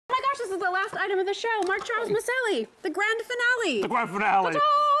gosh, this is the last item of the show. Mark Charles Maselli, the grand finale. The grand finale.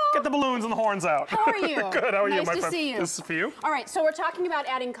 Get the balloons and the horns out. How are you? Good, how are you, my friend? Nice to see you. This is for you. All right, so we're talking about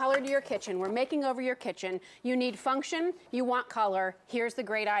adding color to your kitchen. We're making over your kitchen. You need function, you want color. Here's the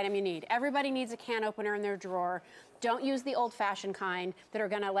great item you need. Everybody needs a can opener in their drawer. Don't use the old-fashioned kind that are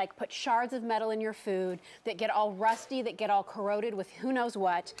gonna like put shards of metal in your food, that get all rusty, that get all corroded with who knows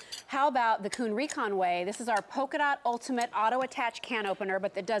what. How about the Kuhn-Rikon way? This is our polka dot ultimate auto-attach can opener,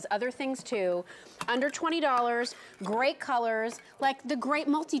 but that does other things too. Under $20, great colors, like the great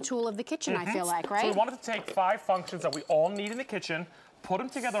multi-tool of the kitchen, I feel like, right? So we wanted to take 5 functions that we all need in the kitchen, put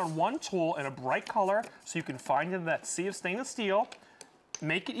them together in one tool in a bright color so you can find it in that sea of stainless steel,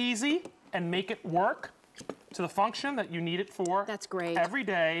 make it easy, and make it work to the function that you need it for. That's great. Every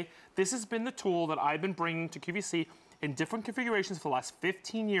day. This has been the tool that I've been bringing to QVC in different configurations for the last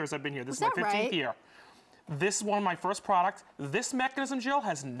 15 years I've been here. This is my 15th year. This is one of my first products. This mechanism, Jill,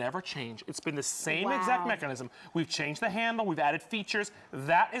 has never changed. It's been the same exact mechanism. We've changed the handle, we've added features.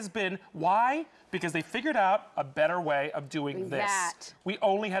 That has been, why? Because they figured out a better way of doing this. We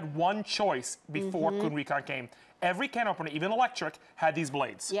only had one choice before Kuhn-Rikon came. Every can opener, even electric, had these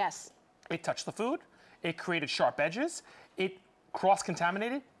blades. Yes. It touched the food. It created sharp edges, it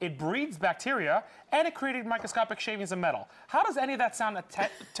cross-contaminated, it breeds bacteria, and it created microscopic shavings of metal. How does any of that sound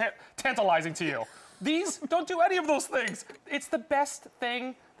tantalizing to you? These don't do any of those things. It's the best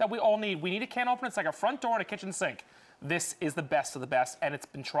thing that we all need. We need a can opener. It's like a front door and a kitchen sink. This is the best of the best, and it's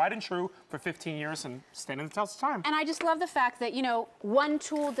been tried and true for 15 years and standing the test of time. And I just love the fact that, you know, one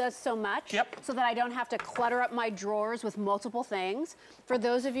tool does so much so that I don't have to clutter up my drawers with multiple things. For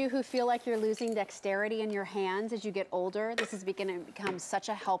those of you who feel like you're losing dexterity in your hands as you get older, this is going to become such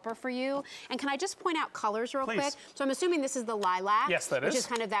a helper for you. And can I just point out colors real quick? So I'm assuming this is the lilac. Yes, that is. Which is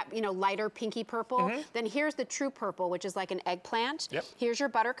kind of that, you know, lighter pinky purple. Then here's the true purple, which is like an eggplant. Here's your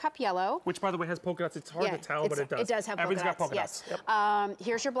buttercup yellow. Which, by the way, has polka dots. It's hard to tell, but it does. It does have Everything's got polka dots.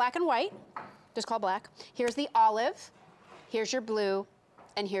 Here's your black and white, just called black. Here's the olive, here's your blue,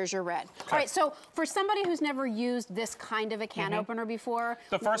 and here's your red. All right, so for somebody who's never used this kind of a can opener before,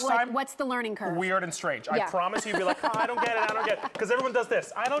 the first time, what's the learning curve? Weird and strange. I promise you'll be like, oh, I don't get it, I don't get it. Because everyone does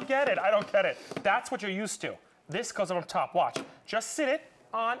this. I don't get it, I don't get it. That's what you're used to. This goes on top, watch. Just sit it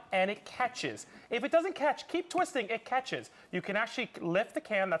on and it catches. If it doesn't catch, keep twisting, it catches. You can actually lift the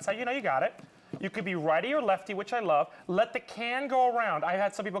can, that's how you know you got it. You could be righty or lefty, which I love. Let the can go around. I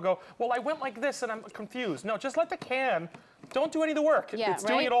had some people go, well, I went like this and I'm confused. No, just let the can. Don't do any of the work. It's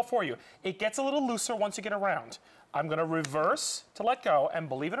doing it all for you. It gets a little looser once you get around. I'm going to reverse to let go, and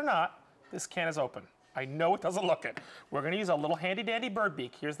believe it or not, this can is open. I know it doesn't look it. We're going to use a little handy-dandy bird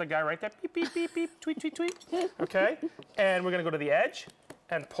beak. Here's the guy right there. Beep, beep, beep, beep, tweet, tweet, tweet. Okay? And we're going to go to the edge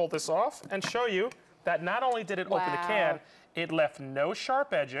and pull this off and show you that not only did it open the can, it left no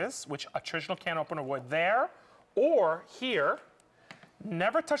sharp edges, which a traditional can opener would there, or here.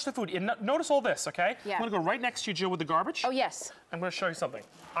 Never touch the food. And notice all this, okay? I'm gonna go right next to you, Jill, with the garbage. Oh, yes. I'm gonna show you something.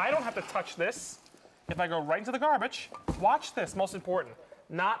 I don't have to touch this. If I go right into the garbage, watch this, most important.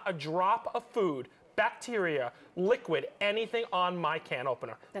 Not a drop of food, bacteria, liquid, anything on my can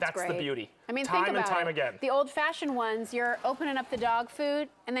opener. That's the beauty. I mean, time think about and time again. The old-fashioned ones, you're opening up the dog food,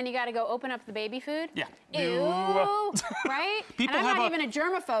 and then you got to go open up the baby food. Yeah. Ew, right? People and I'm not even a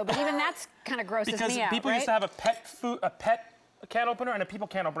germaphobe, but even that's kind of grosses me out, Because people used to have a pet can opener and a people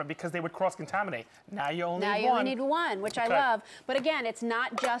can opener because they would cross-contaminate. Now you only need one. Now you only need one, which I love. But again, it's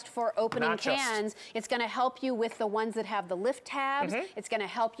not just for opening cans. It's going to help you with the ones that have the lift tabs. It's going to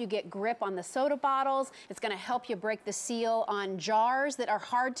help you get grip on the soda bottles. It's going to help you break the seal on jars that are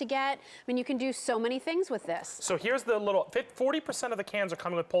hard to get. I mean, you can do so many things with this. So here's the little, 40% of the cans are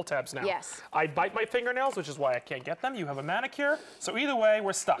coming with pull tabs now. Yes. I bite my fingernails, which is why I can't get them. You have a manicure. So either way,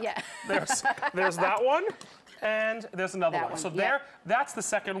 we're stuck. Yeah. There's that one. And there's another one. So that's the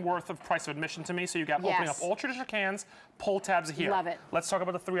second worth of price of admission to me. So you got opening up all traditional cans, pull tabs here. Love it. Let's talk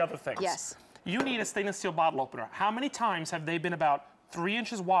about the 3 other things. Yes. You need a stainless steel bottle opener. How many times have they been about 3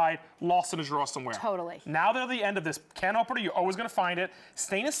 inches wide, lost in a drawer somewhere? Totally. Now they're at the end of this can opener, you're always gonna find it.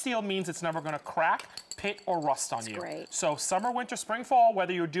 Stainless steel means it's never gonna crack, pit, or rust on you. Great. So summer, winter, spring, fall,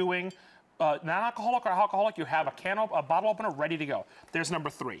 whether you're doing non-alcoholic or alcoholic, you have a bottle opener ready to go. There's number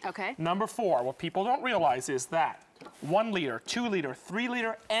 3. Okay. Number 4, what people don't realize is that 1 liter, 2 liter, 3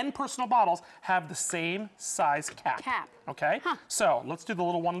 liter, and personal bottles have the same size cap. Okay? So let's do the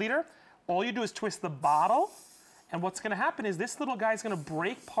little 1 liter. All you do is twist the bottle, and what's gonna happen is this little guy's gonna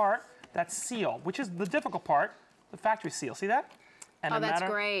break apart that seal, which is the difficult part, the factory seal. See that? And that's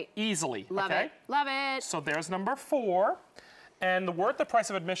great. Easily. Love it. Love it. So there's number 4. And the price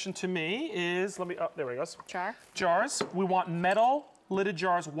of admission to me is, oh, there it goes. Jar. Jars. We want metal lidded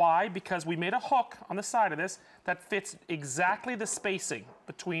jars. Why? Because we made a hook on the side of this that fits exactly the spacing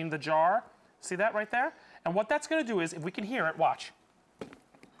between the jar. See that right there? And what that's going to do is, if we can hear it, watch.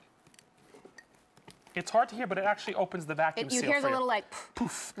 It's hard to hear, but it actually opens the vacuum seal. You hear for the you. little like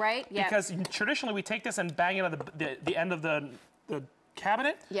poof, right? Yeah. Because traditionally we take this and bang it on the end of the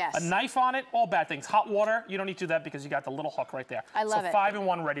cabinet. Yes. A knife on it, all bad things. Hot water, you don't need to do that because you got the little hook right there. I love it. it. So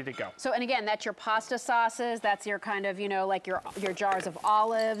 5-in-1 ready to go. So, and again, that's your pasta sauces. That's your kind of, you know, like your jars of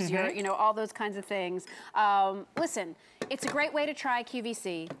olives, your, you know, all those kinds of things. Listen, it's a great way to try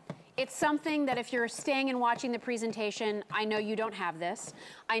QVC. It's something that if you're staying and watching the presentation, I know you don't have this.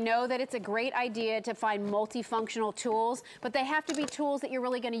 I know that it's a great idea to find multifunctional tools, but they have to be tools that you're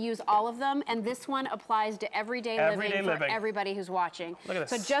really going to use all of them, and this one applies to everyday living for everybody who's watching. Look at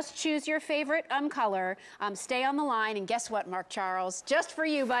this. So just choose your favorite color, stay on the line, and guess what, Mark Charles? Just for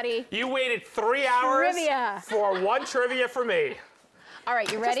you, buddy. You waited 3 hours for one trivia for me. All right,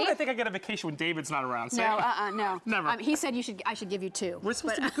 you ready? Just when I think I get a vacation when David's not around. So No. Never. He said I should give you 2. We're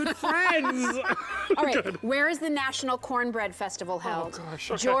supposed to be good friends. All right, where is the National Cornbread Festival held? Oh,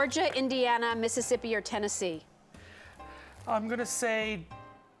 gosh, okay. Georgia, Indiana, Mississippi, or Tennessee? I'm going to say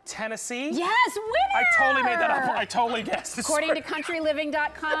Tennessee. Yes, winner! I totally made that up. I totally guessed. According to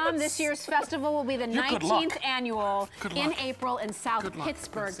countryliving.com, this year's festival will be the 19th annual in April in South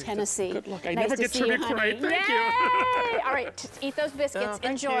Pittsburgh, Tennessee. Good luck. I nice never to get see trivia you, honey. right. Thank Yay! you. All right, eat those biscuits. Thank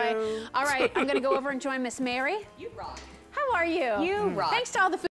Enjoy. you. All right, I'm going to go over and join Miss Mary. You rock. How are you? You rock. Thanks to all the food.